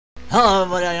Hello,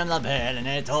 but I am the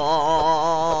Pelinator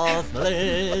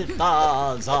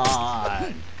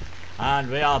Flipazon.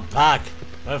 And we are back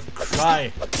with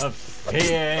Cry of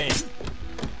Fear.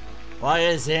 Why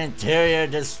is the interior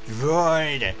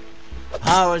destroyed?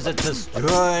 How is it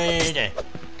destroyed?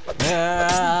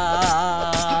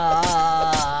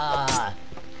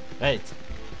 Wait.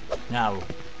 Now,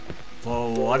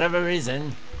 for whatever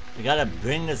reason, we gotta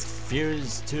bring this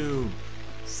fuse to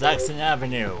Saxon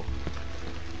Avenue.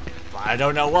 I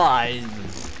don't know why.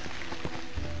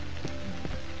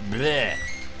 Bleh.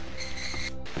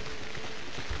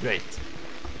 Great.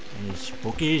 Any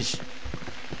spookies?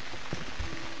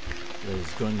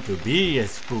 There's going to be a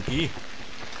spooky.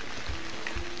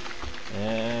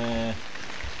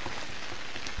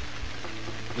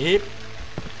 Yep.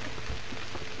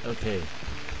 Okay.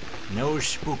 No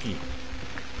spooky.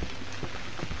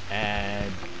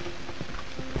 And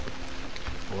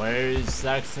where is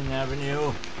Saxon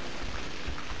Avenue?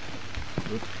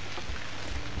 Oop.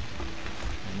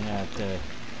 I'm gonna have to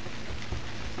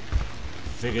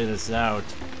figure this out.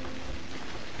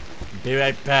 Be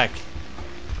right back.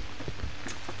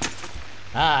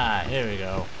 Ah, here we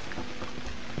go.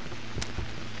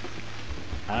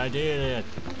 I did it.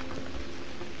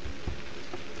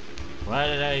 Why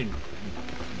did I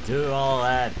do all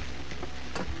that?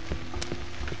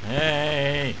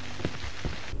 Hey!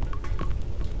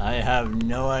 I have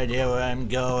no idea where I'm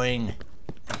going.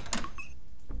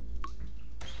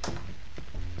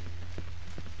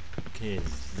 Okay,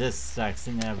 is this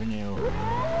Saxon Avenue?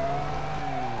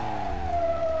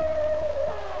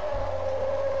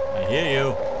 I hear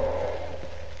you.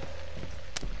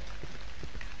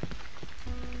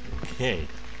 Okay.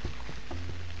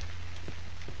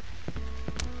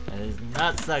 That is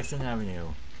not Saxon Avenue.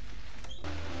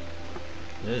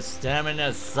 This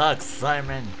stamina sucks,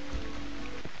 Simon.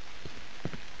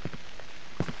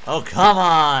 Oh, come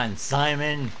on,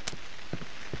 Simon.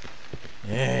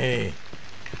 Hey.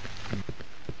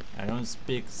 I don't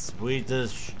speak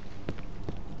Swedish.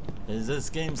 Is this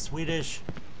game Swedish?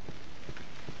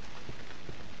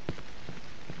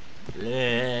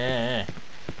 Bleh.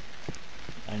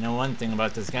 I know one thing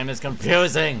about this game, it's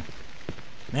confusing.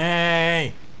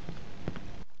 Hey.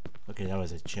 Okay, that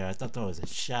was a chair. I thought that was a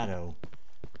shadow.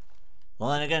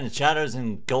 Well, and again, shadows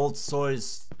and gold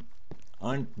swords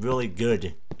aren't really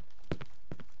good.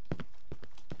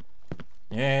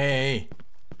 Hey!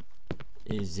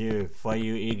 Is there a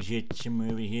fire exit somewhere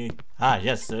over here? Ah,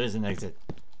 yes, there is an exit.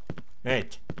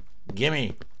 Right.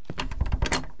 Gimme!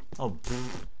 Oh,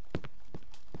 pfft.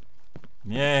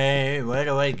 Yay, where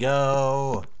do I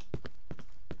go?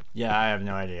 Yeah, I have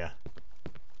no idea.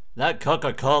 That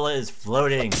Coca-Cola is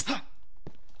floating!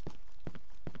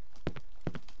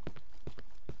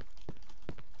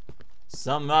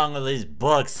 Something wrong with these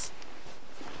books.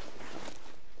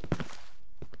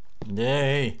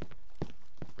 Nay.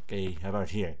 Okay, how about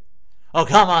here? Oh,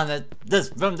 come on! This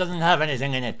room doesn't have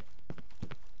anything in it.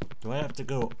 Do I have to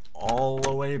go all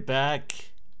the way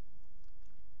back?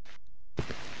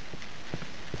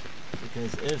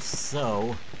 Because if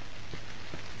so,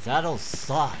 that'll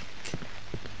suck.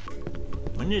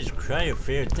 When did Cry of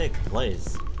Fear take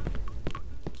place?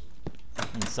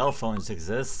 When cell phones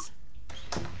exist.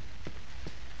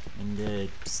 And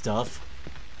stuff.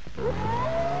 Okay,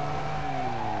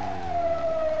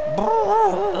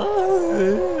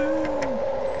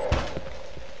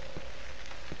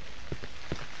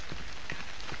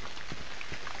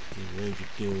 where'd you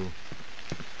go?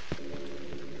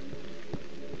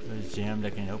 It's jammed, I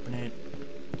can't open it.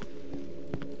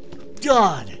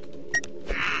 God!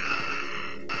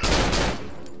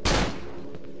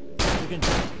 Freaking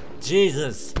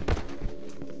Jesus!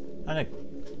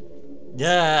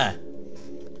 Yeah!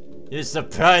 You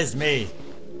surprised me!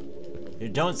 You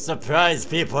don't surprise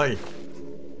people!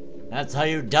 That's how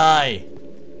you die!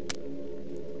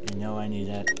 I know I need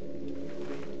that.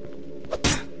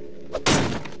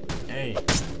 Hey!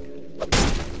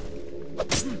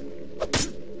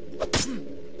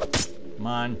 Come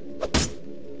on.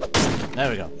 There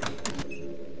we go.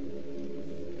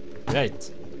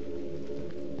 Right.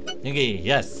 Thingy,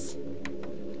 yes!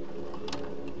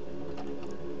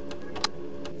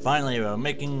 Finally, we're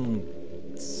making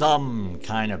some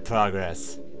kind of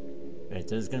progress. Right,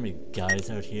 there's gonna be guys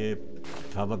out here,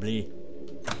 probably.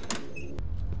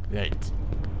 Right.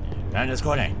 And around this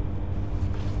corner.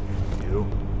 You.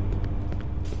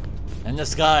 In the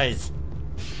skies.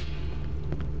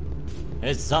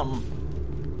 It's something.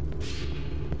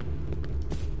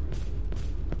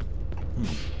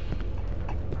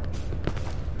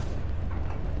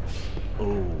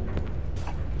 Oh.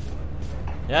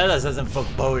 Yeah, this isn't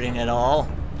foreboding at all.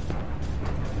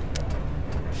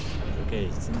 Okay,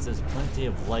 since there's plenty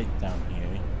of light down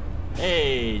here.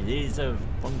 Hey, these are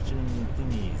functioning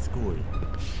thingies. Cool.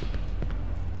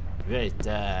 Right,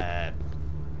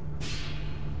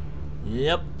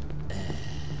 yep.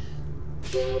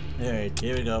 Alright,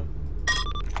 here we go.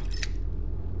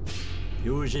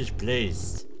 Fuse is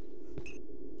placed.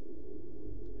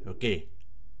 Okay.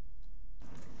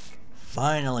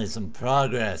 Finally, some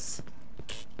progress.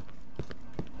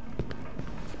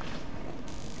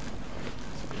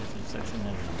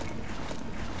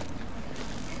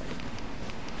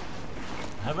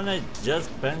 Haven't I just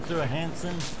been through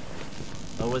Hanson?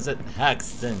 Or was it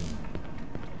Haxton?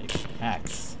 Like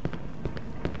Hax.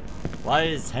 Why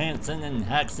is Hanson and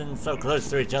Haxton so close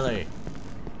to each other?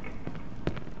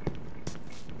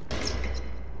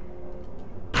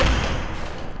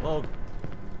 Well,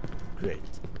 great.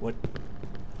 What?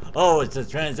 Oh, it's a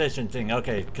transition thing.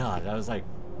 Okay, God, I was like,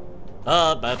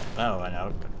 oh, but oh,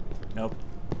 no, nope.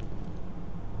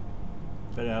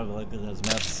 Better have a look at those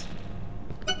maps.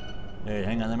 Hey,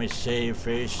 hang on, let me shave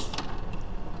first.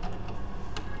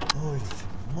 Holy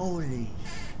moly!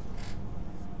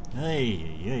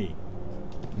 Hey,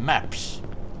 maps.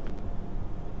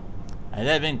 I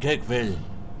live in Cookville.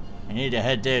 I need to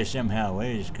head there somehow.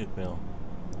 Where is Cookville?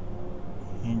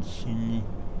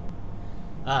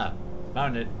 Ah,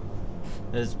 found it.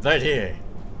 It's right here.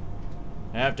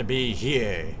 I have to be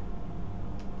here.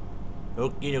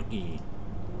 Okie dokie.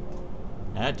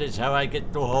 That is how I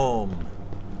get to home.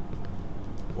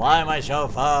 Why am I so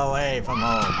far away from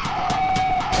home?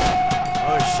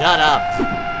 Oh, shut up!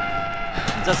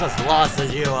 I'm just as lost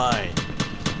as you are.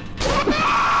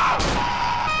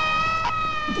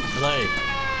 Play.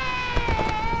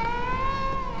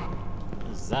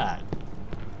 What's that?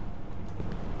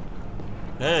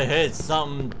 I heard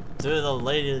something through the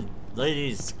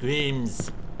lady's screams.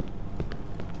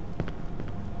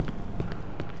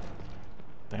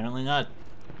 Apparently not.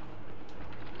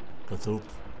 Kathoop.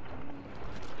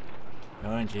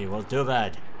 Aren't you? Well, too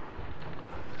bad.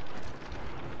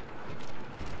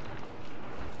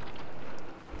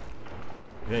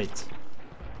 Right.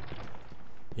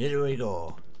 Here we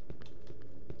go.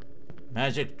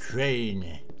 Magic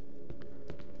train.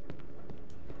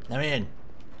 Let me in.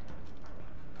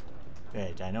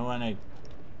 Right, I don't wanna...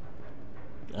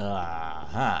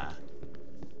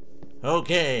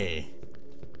 Okay.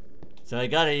 So I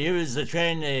gotta use the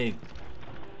train to...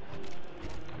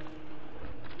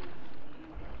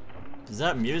 Is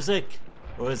that music?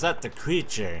 Or is that the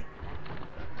creature?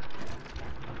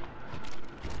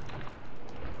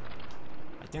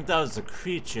 I think that was the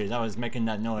creature that was making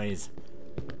that noise.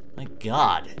 My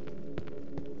God.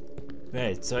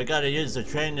 Right, so I gotta use the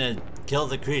train to kill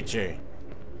the creature.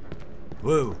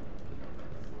 Woo.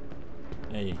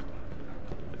 Hey.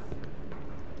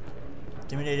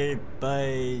 Intimidated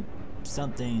by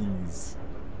somethings.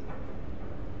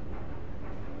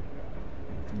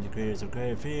 From the creators of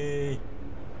gravity.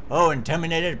 Oh,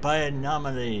 intimidated by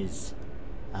anomalies.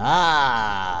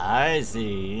 Ah, I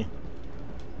see.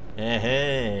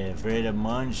 Hey, afraid of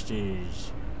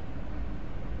monsters.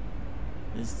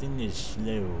 This thing is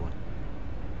slow.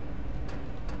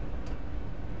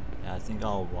 I think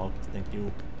I'll walk, thank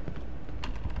you.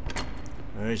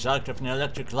 We're shocked from the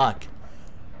electric clock.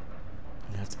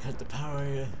 I have to cut the power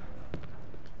here.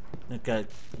 I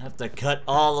have to cut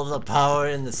all of the power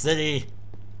in the city.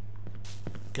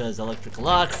 Because electric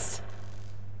locks.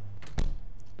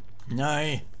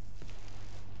 No.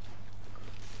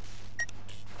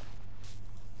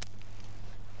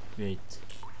 Great.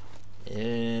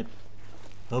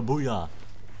 Oh booyah.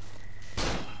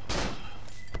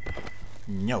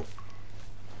 No.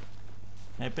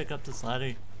 Can I pick up this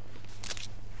ladder?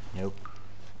 Nope.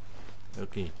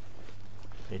 Okay.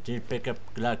 I did pick up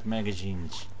Glock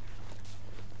magazines.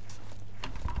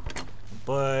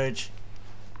 Barge.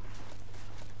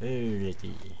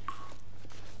 Alrighty.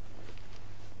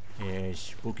 Here's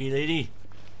spooky lady.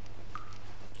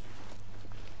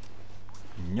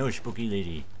 No spooky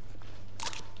lady.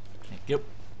 Thank you.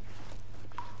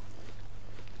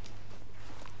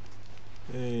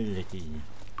 Alrighty.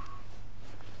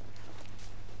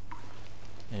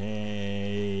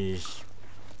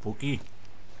 Spooky.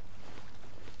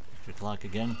 Your clock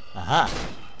again. Aha!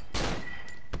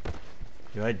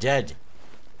 You are dead.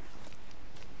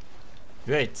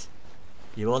 Great.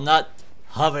 You will not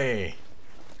hover.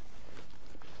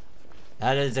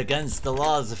 That is against the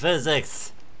laws of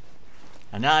physics.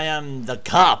 And I am the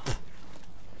cop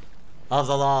of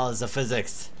the laws of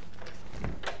physics.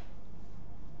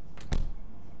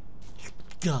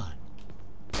 God.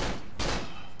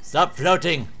 Stop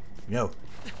floating. No.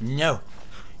 No.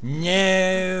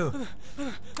 No.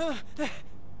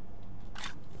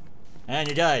 And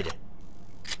he died.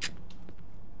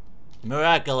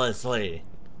 Miraculously.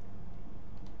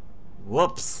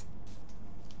 Whoops.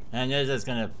 And you're just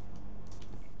gonna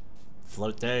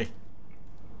float there.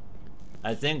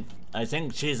 I think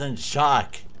she's in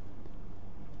shock.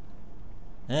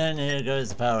 And here goes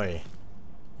the power.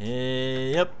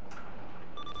 Yep.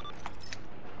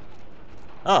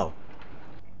 Oh.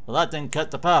 Well, that didn't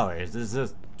cut the power. This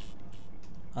just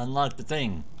unlock the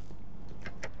thing.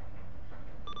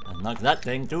 Unlock that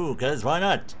thing too, cause why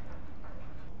not?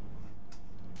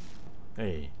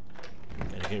 Hey,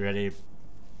 gotta get ready.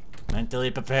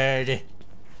 Mentally prepared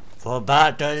for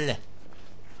battle.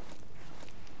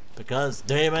 Because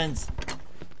demons.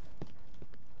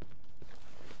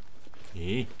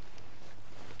 Okay.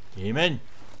 Demon.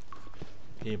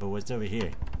 Okay, but what's over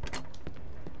here?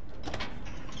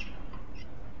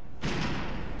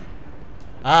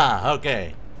 Ah,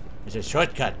 okay. It's a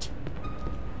shortcut.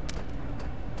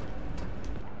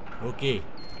 Okay.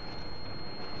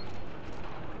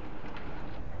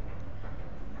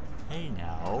 Hey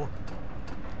now.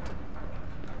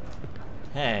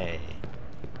 Hey.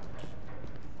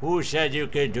 Who said you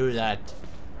could do that?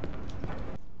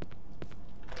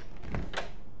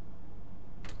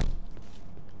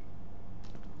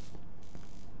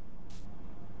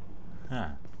 Huh.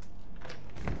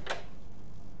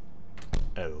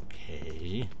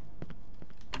 Okay.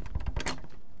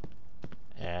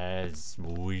 That's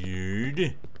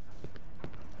weird.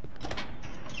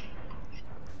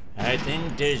 I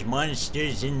think there's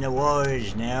monsters in the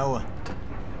wars now.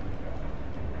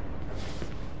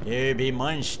 There be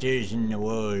monsters in the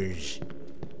wars,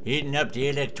 eating up the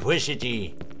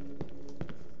electricity.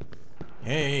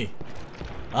 Hey,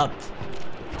 up.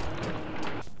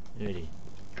 Ready.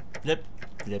 Flip,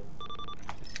 flip.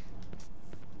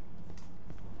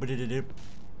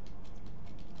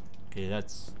 Okay,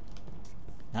 that's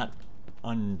not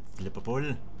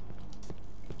unflippable.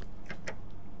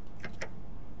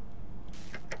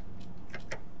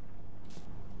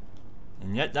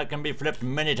 And yet that can be flipped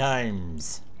many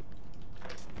times.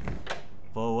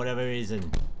 For whatever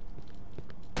reason.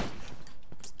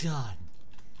 God.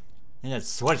 And it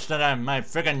switched on my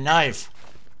friggin' knife.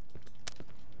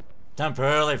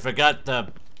 Temporarily forgot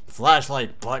the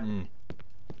flashlight button.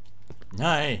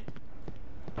 Nay.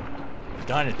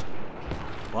 Darn it.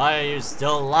 Why are you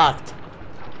still locked?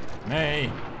 May.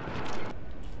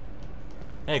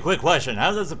 Hey, quick question.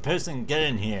 How does a person get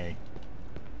in here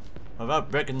without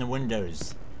breaking the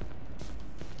windows?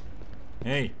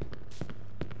 Hey.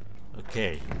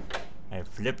 Okay. I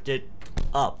flipped it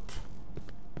up.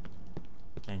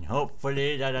 And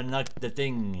hopefully that unlocked the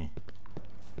thing.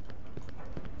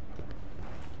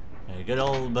 A good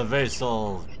old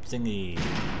reversal thingy.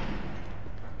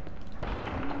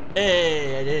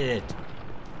 Hey, I did it.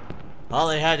 All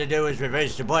I had to do was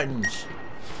reverse the buttons.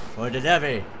 Or the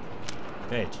lever.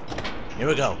 Right. Here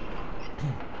we go.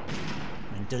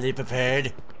 Mentally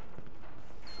prepared.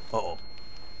 Uh-oh.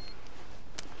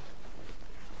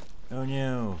 Oh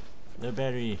no. The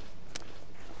battery.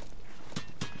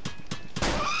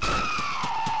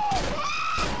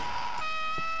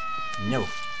 No.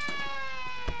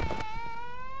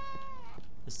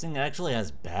 This thing actually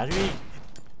has battery?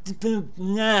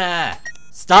 Nah!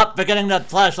 Stop forgetting that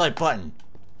flashlight button!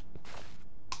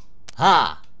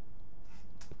 Ha!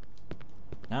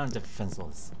 Now I'm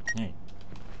defenseless. Hey.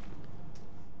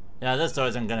 Yeah, this door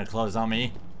isn't gonna close on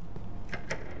me.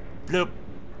 Bloop!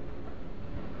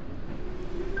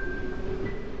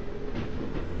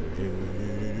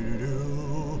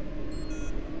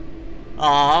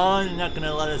 Oh, you're not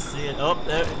gonna let us see it. Oh,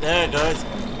 there it goes.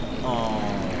 Oh.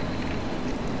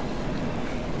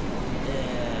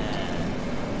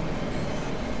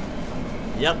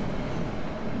 Yep.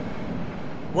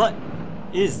 What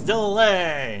is still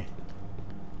there?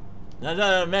 That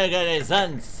doesn't make any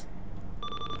sense.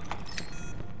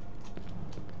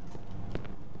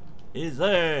 He's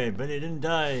there, but he didn't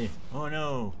die. Oh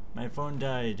no, my phone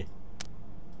died.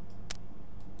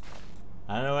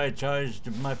 How do I charge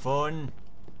my phone?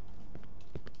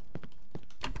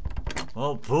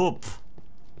 Oh poop.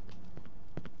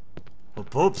 Oh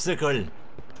poopsicle.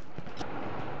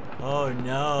 Oh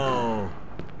no.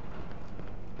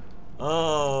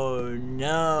 Oh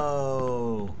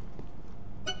no.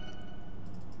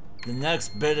 The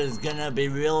next bit is gonna be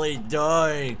really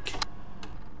dark.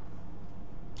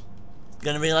 It's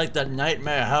gonna be like that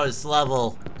Nightmare House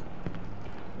level.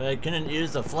 But I couldn't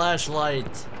use the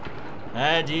flashlight. I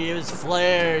had to use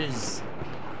flares.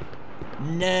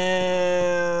 No.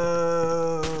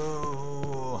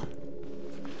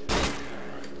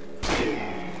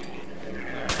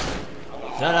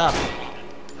 Shut up.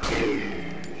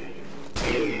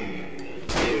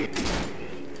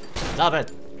 Stop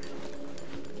it!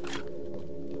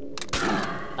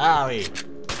 Owie!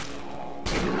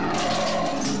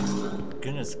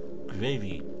 Goodness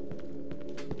gravy.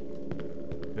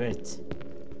 Right.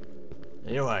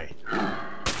 Anyway.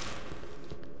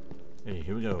 Hey,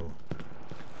 here we go.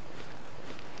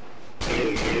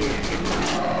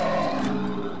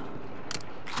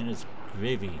 Goodness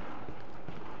gravy.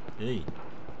 Hey.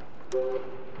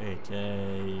 Wait,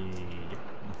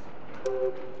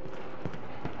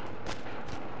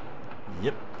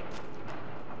 Yep.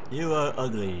 You are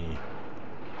ugly.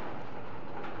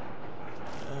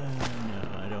 No,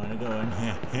 I don't want to go in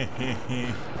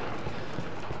here.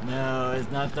 No, it's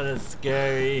not that it's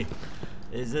scary.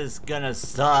 It's just gonna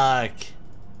suck.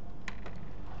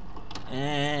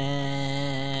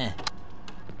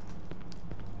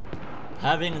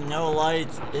 Having no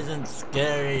lights isn't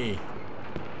scary.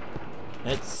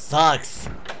 It sucks.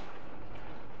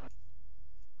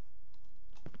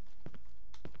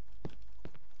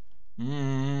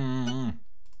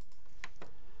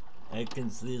 I can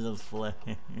see the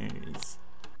flares.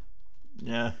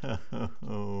 No.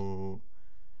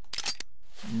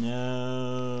 No.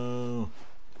 No.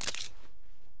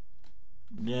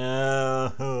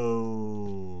 No.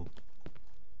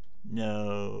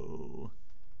 No,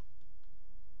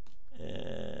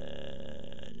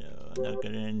 I'm not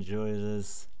gonna enjoy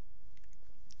this.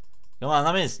 Come on,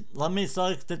 let me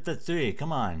select it to 3.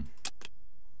 Come on.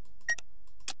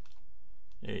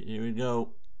 Here we go.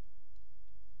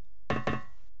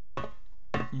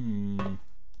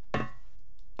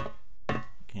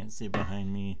 Can't see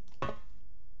behind me.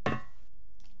 I'm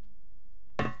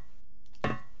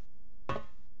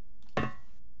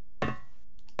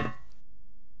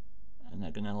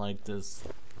not gonna like this.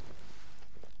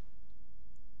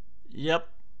 Yep.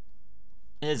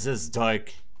 This is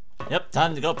dark. Yep,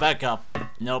 time to go back up.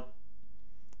 Nope.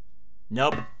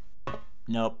 Nope.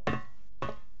 Nope.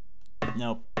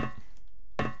 Nope.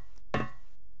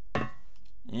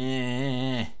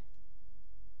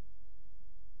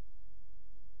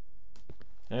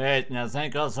 Alright, now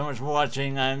thank you all so much for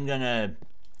watching. I'm gonna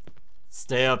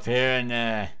stay up here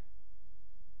and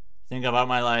think about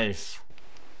my life.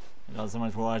 Thank you all so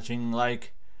much for watching.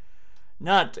 Like,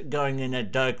 not going in the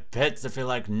dark pits if you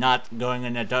like not going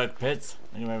in the dark pits.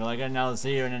 Anyway, like it, and I'll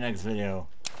see you in the next video.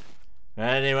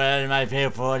 Very well, my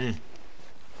people.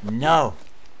 No,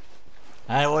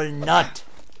 I will not.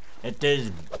 It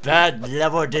is bad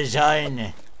level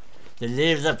design to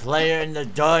leave the player in the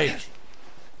dark.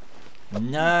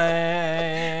 No.